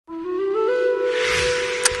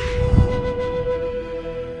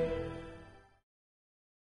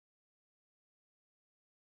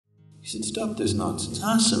He said, stop this nonsense,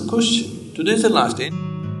 ask some question. Today is the last day.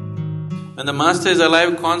 When the master is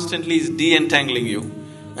alive, constantly is de-entangling you.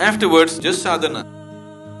 Afterwards, just sadhana.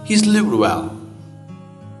 He's lived well.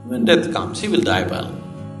 When death comes, he will die well.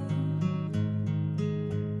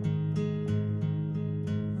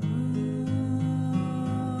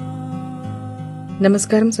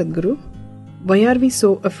 Namaskaram, Sadhguru. Why are we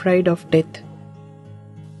so afraid of death?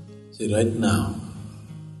 See, right now,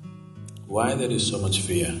 why there is so much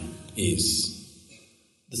fear is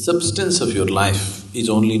the substance of your life is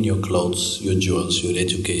only in your clothes, your jewels, your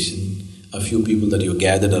education, a few people that you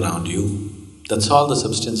gathered around you. That's all the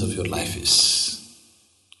substance of your life is.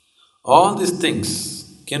 All these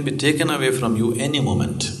things can be taken away from you any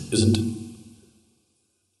moment, isn't it?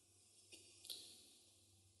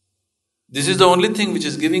 This is the only thing which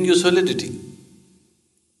is giving you solidity.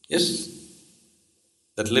 Yes?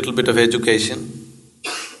 That little bit of education,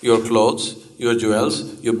 your clothes, your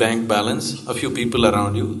jewels, your bank balance, a few people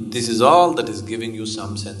around you, this is all that is giving you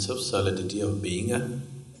some sense of solidity of being a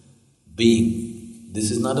being.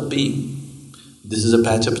 This is not a being, this is a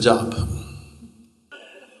patch-up job.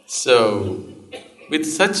 So, with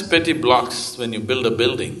such petty blocks, when you build a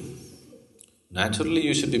building, naturally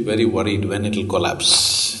you should be very worried when it'll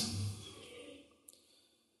collapse.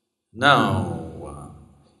 Now,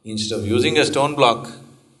 instead of using a stone block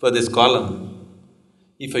for this column,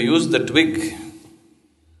 if I use the twig,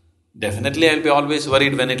 definitely I'll be always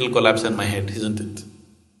worried when it'll collapse on my head, isn't it?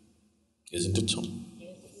 Isn't it so?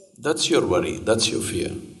 That's your worry, that's your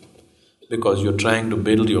fear, because you're trying to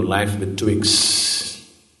build your life with twigs,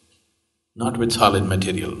 not with solid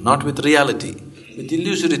material, not with reality, with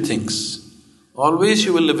illusory things. Always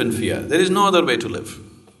you will live in fear, there is no other way to live.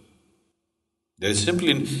 There is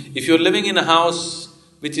simply… if you're living in a house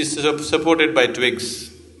which is supported by twigs,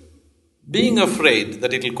 being afraid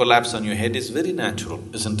that it'll collapse on your head is very natural,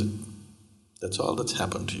 isn't it? That's all that's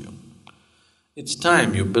happened to you. It's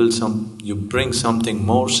time you bring something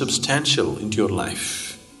more substantial into your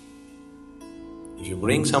life. If you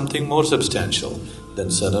bring something more substantial, then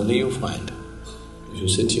suddenly you find, if you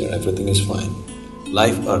sit here, everything is fine.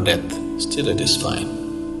 Life or death, still it is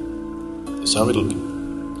fine. That's how it'll be.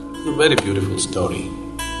 A very beautiful story.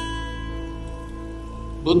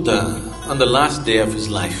 Buddha, on the last day of his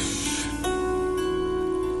life,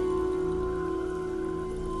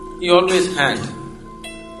 he always had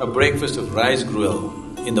a breakfast of rice gruel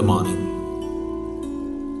in the morning.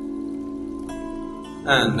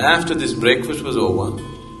 And after this breakfast was over,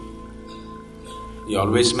 he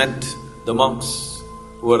always met the monks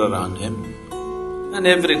who were around him, and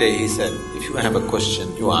every day he said, if you have a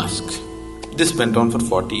question, you ask. This went on for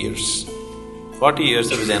 40 years. 40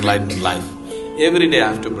 years of his enlightened life. Every day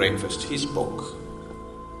after breakfast, he spoke.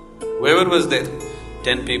 Whoever was there,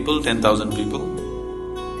 10 people, 10,000 people,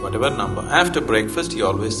 whatever number, after breakfast he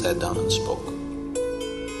always sat down and spoke.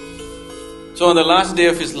 So on the last day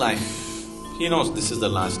of his life, he knows this is the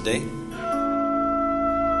last day.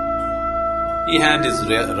 He had his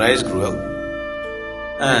rice gruel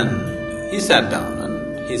and he sat down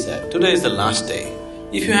and he said, today is the last day.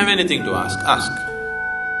 If you have anything to ask, ask.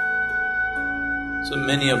 So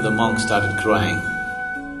many of the monks started crying.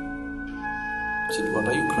 I said, what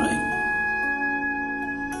are you crying?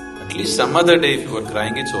 At least some other day if you were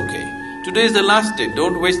crying, it's okay. Today is the last day,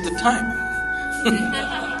 don't waste the time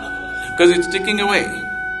because it's ticking away.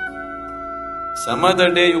 Some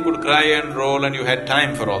other day you could cry and roll and you had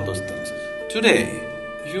time for all those things. Today,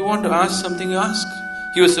 if you want to ask something, you ask.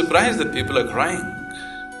 He was surprised that people are crying.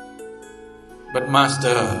 But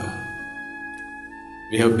Master,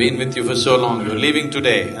 we have been with you for so long, you're leaving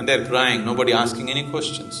today and they're crying, nobody asking any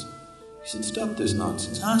questions. He said, stop this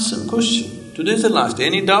nonsense, ask some question. Today is the last day,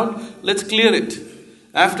 any doubt? Let's clear it.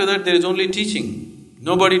 After that there is only teaching,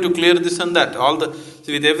 nobody to clear this and that,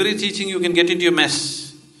 See, with every teaching you can get into a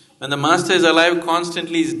mess. When the Master is alive,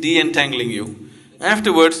 constantly is de-entangling you.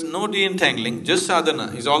 Afterwards, no de-entangling, just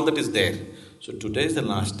sadhana is all that is there. So today is the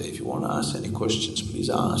last day, if you want to ask any questions, please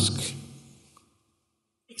ask.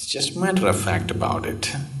 It's just a matter of fact about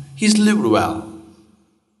it. He's lived well.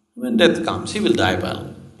 When death comes, he will die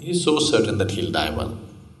well. He's so certain that he'll die well.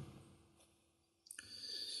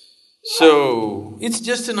 So, it's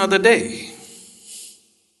just another day.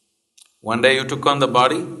 One day you took on the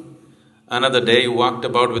body, another day you walked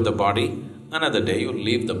about with the body, another day you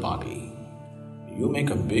leave the body. You make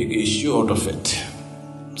a big issue out of it,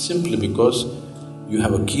 simply because you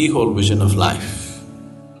have a keyhole vision of life.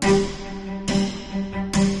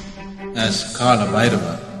 As Kala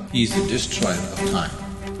Bhairava, he is the destroyer of time.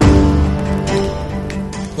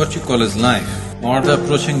 What you call as life or the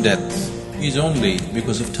approaching death is only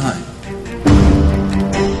because of time.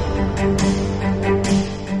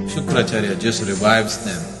 Shukracharya just revives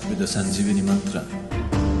them with the Sanjivini mantra.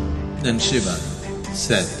 Then Shiva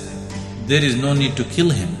said, "There is no need to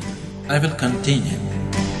kill him, I will contain him.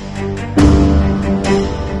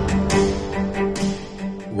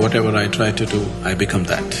 Whatever I try to do, I become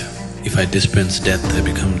that. If I dispense death, I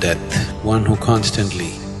become death. One who constantly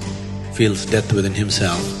feels death within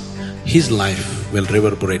himself, his life will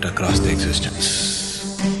reverberate across the existence."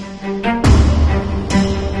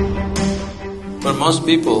 For most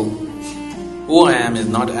people, who I am is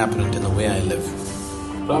not apparent in the way I live.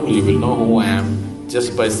 Probably you will know who I am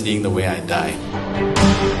just by seeing the way I die.